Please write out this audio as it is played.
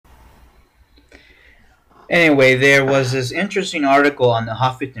Anyway, there was this interesting article on the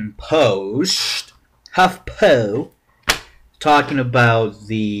Huffington Post, HuffPo, talking about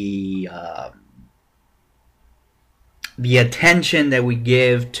the attention that we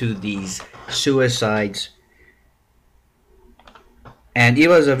give to these suicides, and it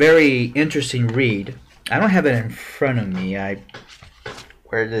was a very interesting read. I don't have it in front of me.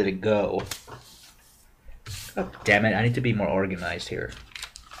 Where did it go? Oh, damn it! I need to be more organized here.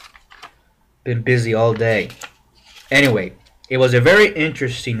 Been busy all day. Anyway, it was a very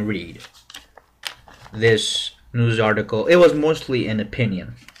interesting read. This news article. It was mostly an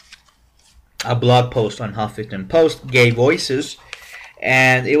opinion. A blog post on Huffington Post, Gay Voices,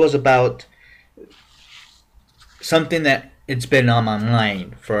 and it was about something that it's been on my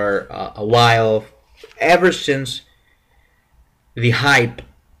mind for a while, ever since the hype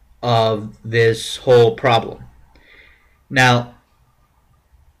of this whole problem. Now,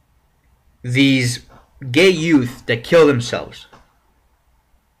 these gay youth that kill themselves,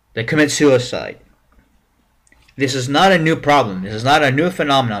 that commit suicide, this is not a new problem. This is not a new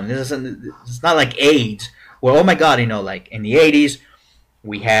phenomenon. It's not like AIDS, where, oh my God, like in the 80s,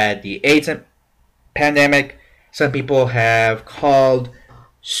 we had the AIDS pandemic. Some people have called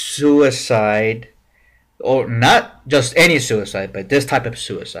suicide, or not just any suicide, but this type of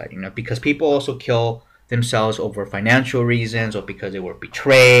suicide, because people also kill themselves over financial reasons, or because they were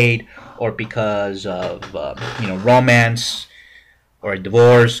betrayed, or because of romance or a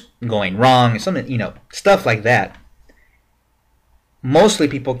divorce going wrong, something, stuff like that. Mostly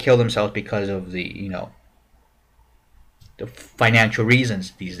people kill themselves because of the financial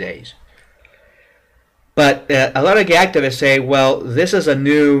reasons these days. But a lot of gay activists say, well, this is a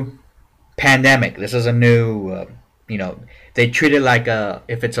new pandemic. This is a new, they treat it like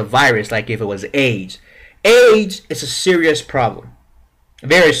if it's a virus, like if it was AIDS. AIDS is a serious problem,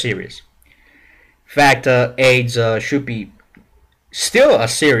 very serious. In fact, AIDS should be still a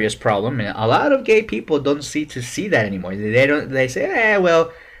serious problem, and a lot of gay people don't see that anymore. They say,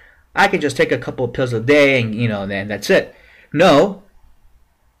 well, I can just take a couple of pills a day, and then that's it. No,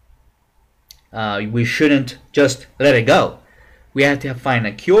 we shouldn't just let it go. We have to find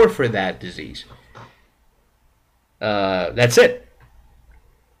a cure for that disease. That's it.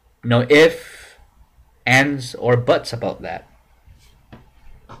 No ifs, ands, or buts about that.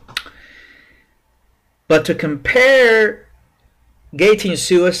 But to compare gay teen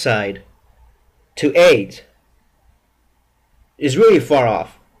suicide to AIDS is really far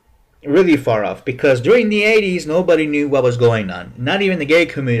off. Really far off. Because during the 80s, nobody knew what was going on. Not even the gay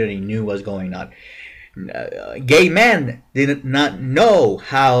community knew what was going on. Gay men did not know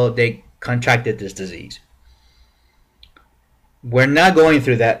how they contracted this disease. We're not going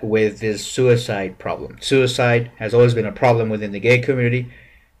through that with this suicide problem. Suicide has always been a problem within the gay community.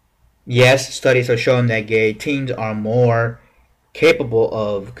 Yes, studies have shown that gay teens are more capable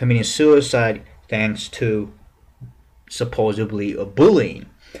of committing suicide thanks to supposedly bullying.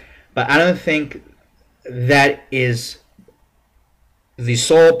 But I don't think that is the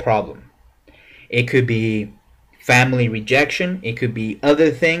sole problem. It could be family rejection. It could be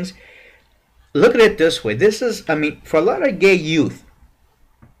other things. Look at it this way. For a lot of gay youth,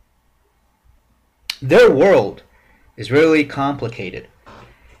 their world is really complicated.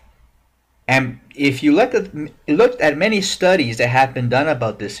 And if you looked at many studies that have been done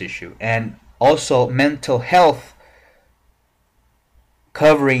about this issue, and also mental health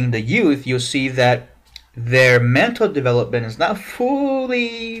covering the youth, you'll see that their mental development is not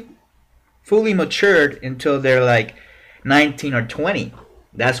fully matured until they're like 19 or 20.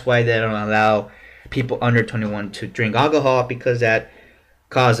 That's why they don't allow people under 21 to drink alcohol, because that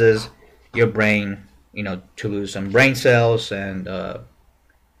causes your brain, to lose some brain cells and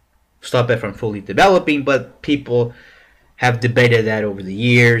stop it from fully developing. But people have debated that over the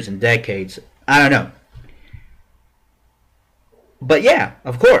years and decades. I don't know. But yeah,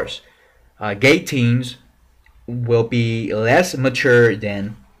 of course, gay teens will be less mature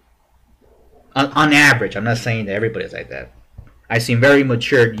than, on average. I'm not saying that everybody's like that. I've seen very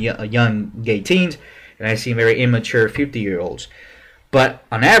mature young gay teens, and I've seen very immature 50-year-olds. But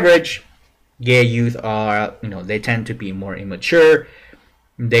on average, gay youth are, they tend to be more immature.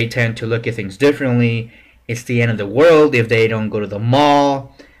 They tend to look at things differently. It's the end of the world if they don't go to the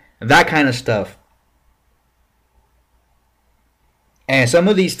mall, that kind of stuff. And some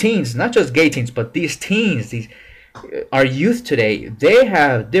of these teens, not just gay teens, but these teens, our youth today, they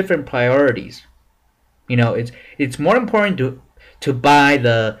have different priorities. It's more important to buy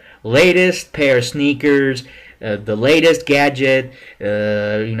the latest pair of sneakers, the latest gadget,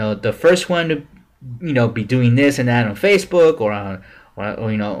 the first one to be doing this and that on Facebook or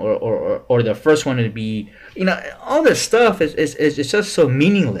or or the first one to be, all this stuff is just so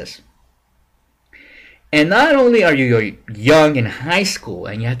meaningless. And not only are you young in high school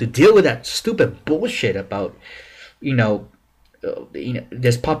and you have to deal with that stupid bullshit about, you know,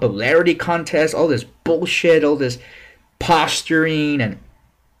 this popularity contest, all this bullshit, all this posturing, and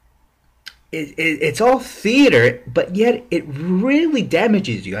it's all theater, but yet it really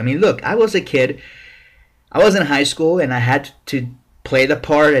damages you. I mean, look, I was a kid, I was in high school, and I had to play the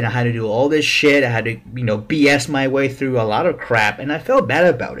part, and I had to do all this shit. I had to, BS my way through a lot of crap, and I felt bad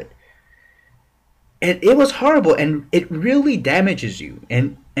about it. And it was horrible, and it really damages you,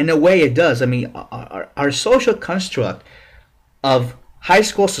 and in a way it does. I mean, our social construct of high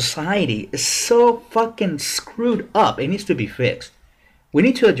school society is so fucking screwed up. It needs to be fixed. We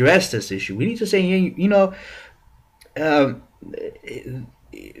need to address this issue. We need to say,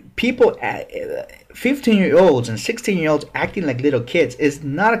 people, 15-year-olds and 16-year-olds acting like little kids is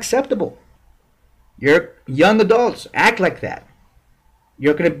not acceptable. You're young adults. Act like that.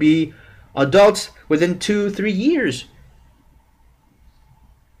 You're going to be adults within 2-3 years.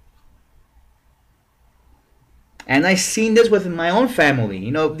 And I've seen this within my own family.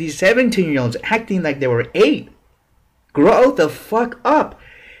 These 17-year-olds acting like they were 8. Grow the fuck up.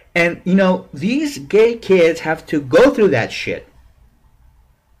 And, these gay kids have to go through that shit.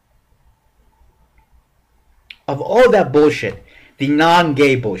 Of all that bullshit, the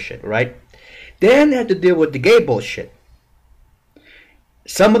non-gay bullshit, right? Then they have to deal with the gay bullshit.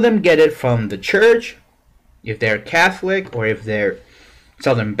 Some of them get it from the church, if they're Catholic, or if they're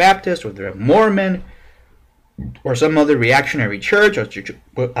Southern Baptist, or they're Mormon, or some other reactionary church, or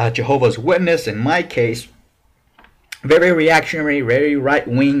Jehovah's Witness, in my case. Very reactionary, very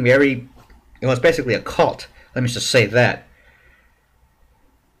right-wing, very, it's basically a cult. Let me just say that.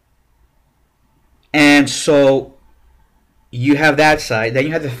 And so you have that side. Then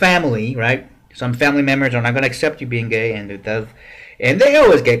you have the family, right? Some family members are not going to accept you being gay, and they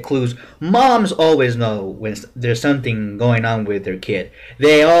always get clues. Moms always know when there's something going on with their kid.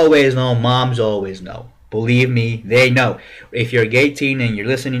 They always know. Moms always know. Believe me, they know. If you're a gay teen and you're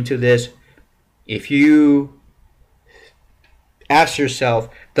listening to this, if you ask yourself,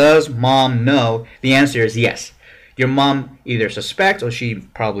 does mom know? The answer is yes. Your mom either suspects, or she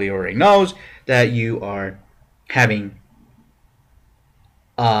probably already knows, that you are having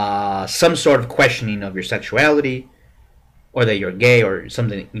some sort of questioning of your sexuality, or that you're gay, or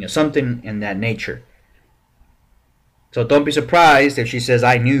something, something in that nature. So don't be surprised if she says,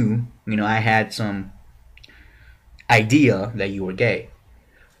 I knew, I had some idea that you were gay.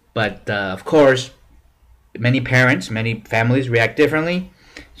 But of course, many parents, many families react differently.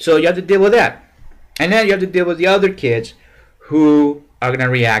 So you have to deal with that. And then you have to deal with the other kids who are going to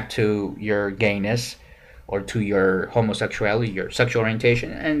react to your gayness, or to your homosexuality, your sexual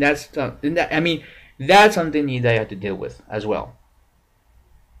orientation. And that's something that you have to deal with as well.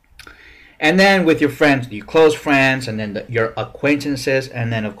 And then with your friends, your close friends, and then your acquaintances,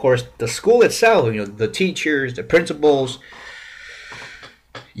 and then of course the school itself, the teachers, the principals.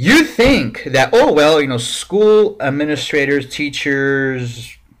 You think that, school administrators,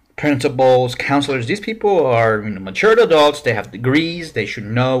 teachers, principals, counselors, these people are mature adults, they have degrees, they should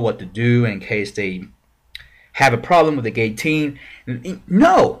know what to do in case they have a problem with a gay teen.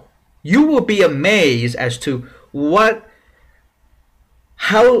 No, you will be amazed as to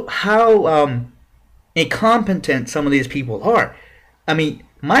how incompetent some of these people are. I mean,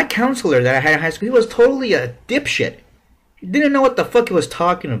 my counselor that I had in high school, he was totally a dipshit. He didn't know what the fuck he was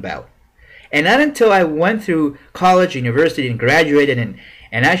talking about. And not until I went through college, university, and graduated, and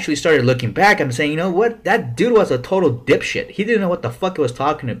actually started looking back, I'm saying, what? That dude was a total dipshit. He didn't know what the fuck he was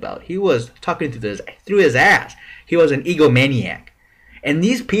talking about. He was talking through his ass. He was an egomaniac. And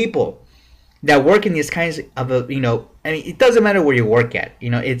these people that work in these kinds of, it doesn't matter where you work at.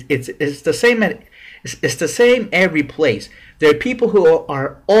 It's the same it's the same every place. There are people who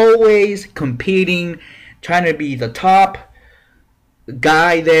are always competing, trying to be the top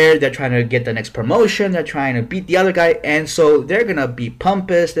guy there. They're trying to get the next promotion. They're trying to beat the other guy, and so they're gonna be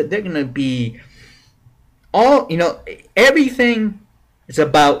pompous. That they're gonna be all, everything is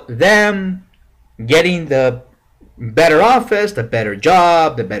about them getting the better office, the better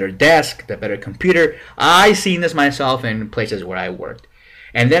job, the better desk, the better computer. I've seen this myself in places where I worked.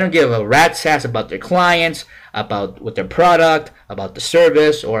 And they don't give a rat's ass about their clients, about their product, about the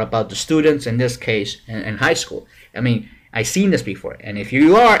service, or about the students, in this case, in high school. I mean, I've seen this before. And if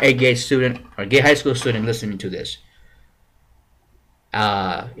you are a gay student or gay high school student listening to this,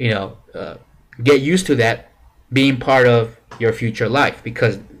 get used to that being part of your future life,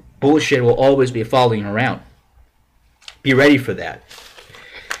 because bullshit will always be following around. Be ready for that.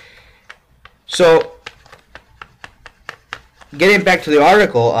 So, getting back to the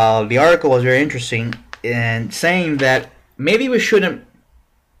article was very interesting and saying that maybe we shouldn't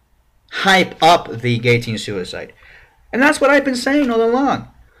hype up the gay teen suicide. And that's what I've been saying all along.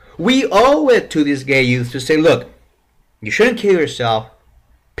 We owe it to these gay youth to say, look, you shouldn't kill yourself,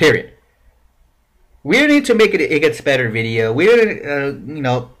 period. We don't need to make it gets better video. We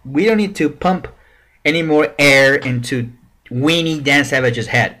don't, we don't need to pump any more air into Weenie Dan Savage's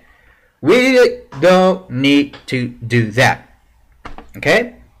head. We don't need to do that.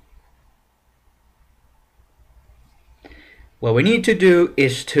 Okay? What we need to do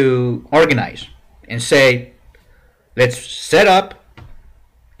is to organize and say, let's set up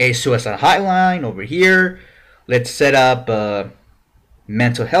a suicide hotline over here. Let's set up a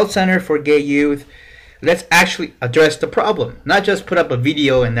mental health center for gay youth. Let's actually address the problem, not just put up a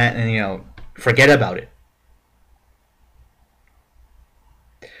video and that and forget about it.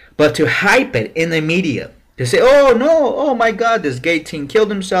 But to hype it in the media, to say, oh no, oh my God, this gay teen killed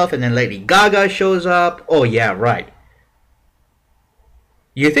himself, and then Lady Gaga shows up. Oh yeah, right.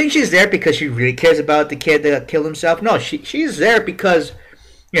 You think she's there because she really cares about the kid that killed himself? No, she's there because,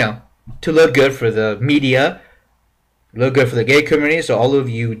 to look good for the media, look good for the gay community, so all of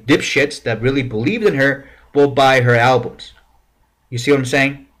you dipshits that really believed in her will buy her albums. You see what I'm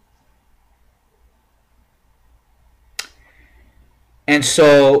saying? And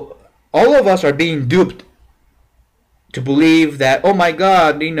so all of us are being duped to believe that, oh my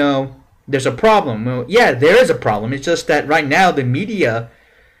God, there's a problem. Well, yeah, there is a problem. It's just that right now the media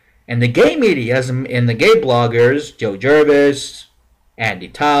and the gay media and the gay bloggers, Joe Jervis, Andy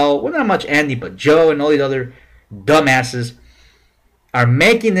Tao, well, not much Andy, but Joe and all these other dumbasses are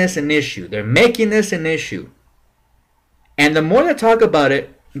making this an issue. They're making this an issue. And the more they talk about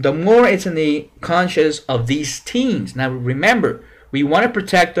it, the more it's in the conscience of these teens. Now remember, we want to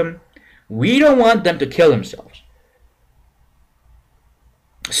protect them. We don't want them to kill themselves.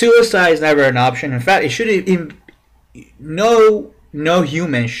 Suicide is never an option. In fact, it should even no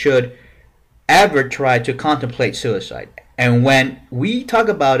human should ever try to contemplate suicide. And when we talk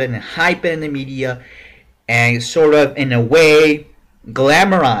about it and hype it in the media and sort of in a way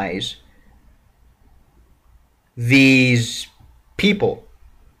glamorize these people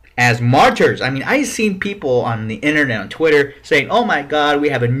as martyrs. I mean, I've seen people on the internet, on Twitter, saying, oh my God, we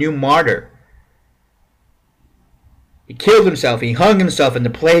have a new martyr. He killed himself. He hung himself in the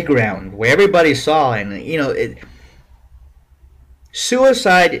playground where everybody saw. And,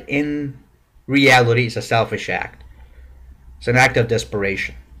 suicide in reality is a selfish act. It's an act of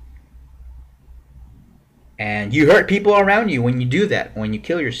desperation. And you hurt people around you when you do that, when you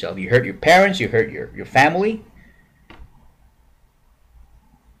kill yourself. You hurt your parents, you hurt your family.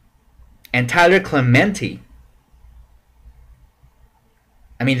 And Tyler Clementi,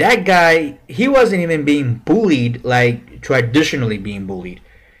 I mean, that guy, he wasn't even being bullied like traditionally being bullied.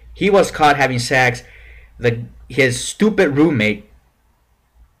 He was caught having sex. His stupid roommate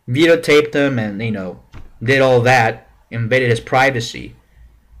videotaped him and, did all that, invaded his privacy.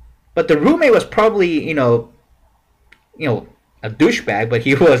 But the roommate was probably, a douchebag, but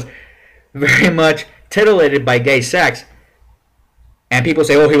he was very much titillated by gay sex. And people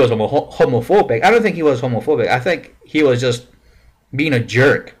say, oh, he was homophobic. I don't think he was homophobic. I think he was just being a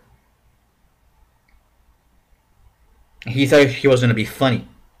jerk. He thought he was going to be funny.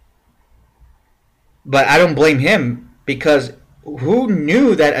 But I don't blame him, because who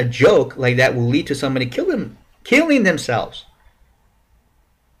knew that a joke like that will lead to somebody killing themselves?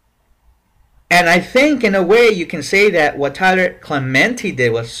 And I think in a way you can say that what Tyler Clementi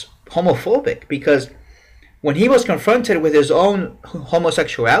did was homophobic, because when he was confronted with his own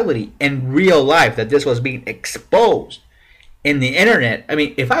homosexuality in real life, that this was being exposed in the internet, I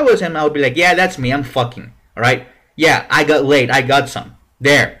mean, if I was him, I would be like, yeah, that's me, I'm fucking, alright? Yeah, I got laid, I got some.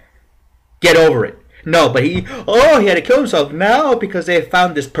 There. Get over it. No, but he had to kill himself now because they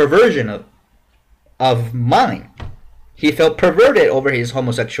found this perversion of mine. He felt perverted over his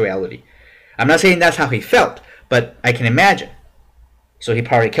homosexuality. I'm not saying that's how he felt, but I can imagine. So he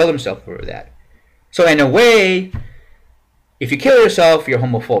probably killed himself over that. So in a way, if you kill yourself, you're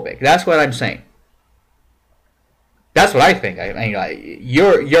homophobic. That's what I'm saying. That's what I think.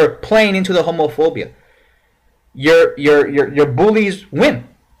 You're playing into the homophobia. Your bullies win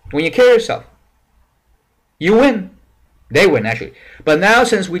when you kill yourself. You win. They win, actually. But now,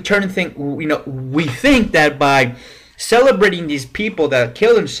 since we we think that by celebrating these people that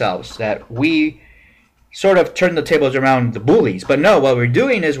kill themselves, that we sort of turn the tables around the bullies. But no, what we're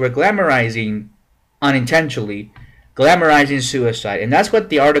doing is we're glamorizing, unintentionally, glamorizing suicide. And that's what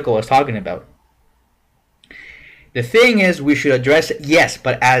the article was talking about. The thing is, we should address it, yes,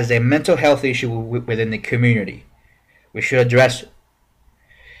 but as a mental health issue within the community. We should address it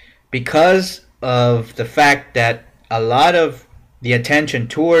because of the fact that a lot of the attention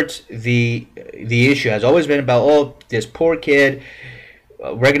towards the issue has always been about, oh, this poor kid.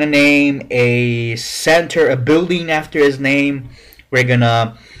 We're gonna name a center, a building after his name. We're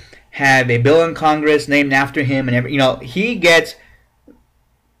gonna have a bill in Congress named after him, and he gets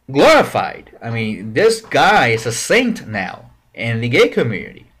glorified. I mean, this guy is a saint now in the gay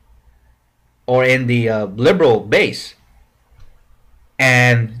community or in the liberal base,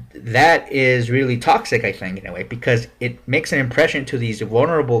 and that is really toxic, I think, in a way, because it makes an impression to these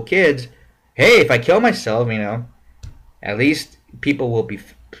vulnerable kids. Hey, if I kill myself, at least people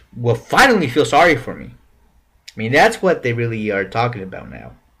will finally feel sorry for me. I mean, that's what they really are talking about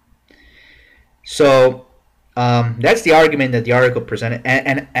now. So that's the argument that the article presented,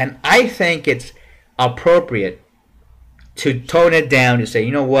 and I think it's appropriate to tone it down, to say,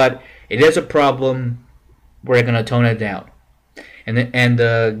 you know what, it is a problem, we're going to tone it down. And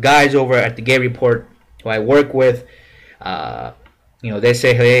the guys over at the Gay Report who I work with, they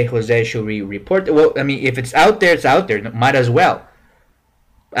say, hey, Jose, should we report it? Well, I mean, if it's out there, it's out there. Might as well.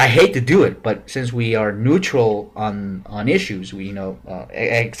 I hate to do it, but since we are neutral on issues, we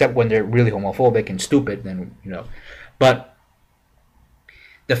except when they're really homophobic and stupid, then But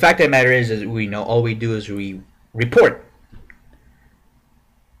the fact of the matter is all we do is we report.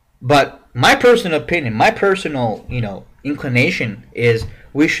 But my personal opinion, my personal inclination is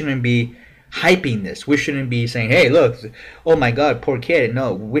we shouldn't be hyping this. We shouldn't be saying, hey, look, oh my God, poor kid.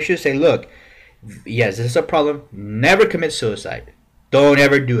 No, we should say, look, yes, this is a problem. Never commit suicide. Don't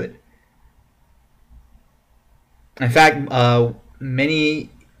ever do it. In fact, many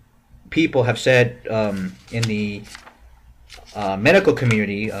people have said in the medical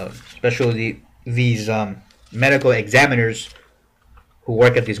community, especially these medical examiners who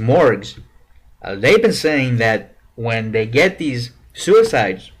work at these morgues, they've been saying that when they get these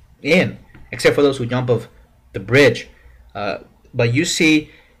suicides in, except for those who jump off the bridge, but you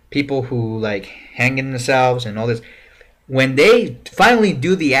see people who hanging themselves and all this, when they finally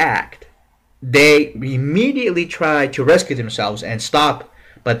do the act, they immediately try to rescue themselves and stop,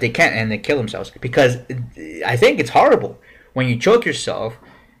 but they can't, and they kill themselves. Because I think it's horrible. When you choke yourself,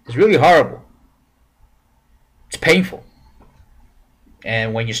 it's really horrible. It's painful.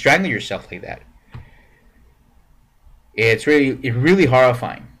 And when you strangle yourself like that, it's really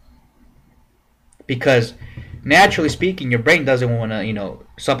horrifying. Because naturally speaking, your brain doesn't want to,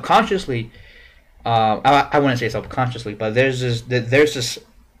 subconsciously, I wouldn't say subconsciously, but there's this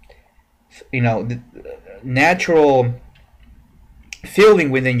natural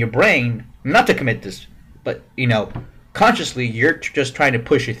feeling within your brain not to commit this, but consciously you're just trying to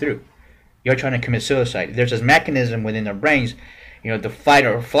push it through. You're trying to commit suicide. There's this mechanism within our brains, the fight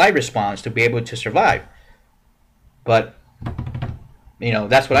or flight response to be able to survive. But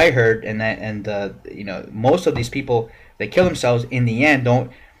that's what I heard, and most of these people, they kill themselves in the end.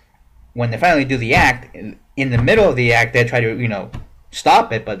 When they finally do the act, in the middle of the act, they try to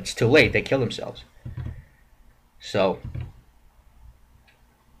stop it, but it's too late. They kill themselves. So,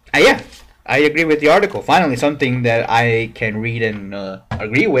 yeah, I agree with the article. Finally, something that I can read and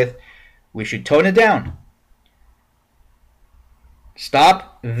agree with. We should tone it down.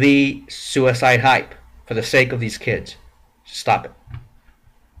 Stop the suicide hype for the sake of these kids. Stop it.